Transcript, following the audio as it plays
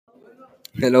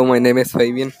Hello, my name is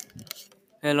Fabian.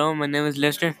 Hello, my name is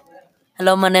Lester.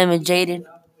 Hello, my name is Jaden.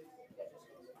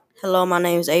 Hello, my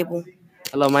name is Abel.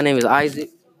 Hello, my name is Isaac.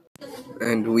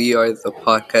 And we are the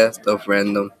podcast of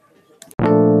Random.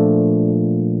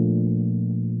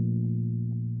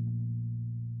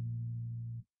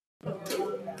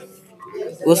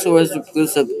 Wilson was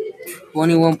produced up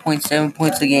 21.7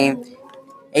 points a game,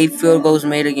 8 field goals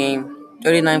made a game,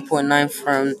 39.9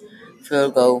 from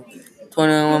field goal,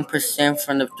 21%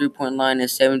 from the 3-point line, and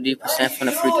 70% from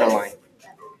the free throw line.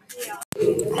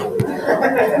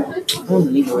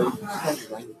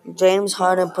 James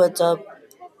Harden puts up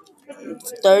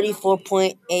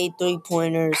 34.8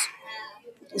 3-pointers,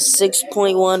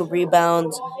 6.1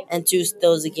 rebounds, and 2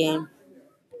 steals a game.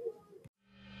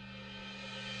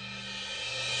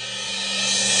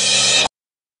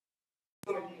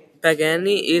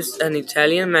 Pagani is an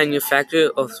Italian manufacturer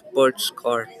of sports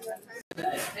cars.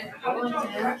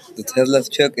 The Tesla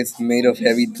truck is made of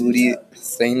heavy duty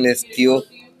stainless steel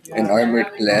and armored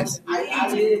glass.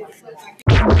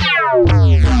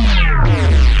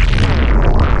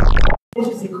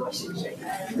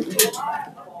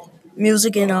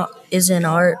 Music is an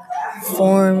art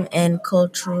form and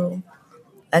cultural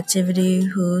activity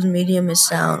whose medium is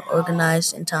sound,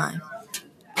 organized in time.